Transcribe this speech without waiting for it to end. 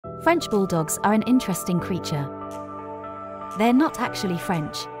French Bulldogs are an interesting creature. They're not actually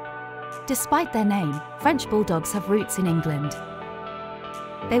French. Despite their name, French Bulldogs have roots in England.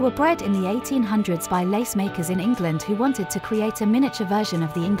 They were bred in the 1800s by lace makers in England who wanted to create a miniature version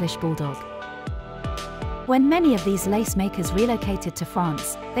of the English Bulldog. When many of these lace makers relocated to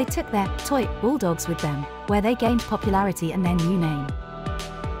France, they took their toy Bulldogs with them, where they gained popularity and their new name.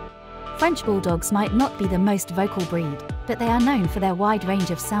 French Bulldogs might not be the most vocal breed, but they are known for their wide range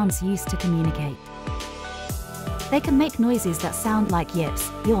of sounds used to communicate. They can make noises that sound like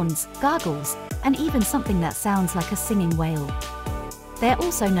yips, yawns, gargles, and even something that sounds like a singing whale. They're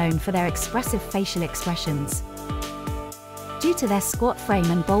also known for their expressive facial expressions. Due to their squat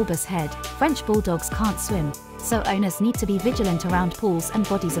frame and bulbous head, French Bulldogs can't swim, so owners need to be vigilant around pools and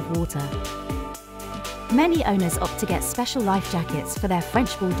bodies of water. Many owners opt to get special life jackets for their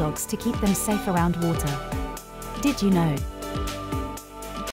French Bulldogs to keep them safe around water. Did you know?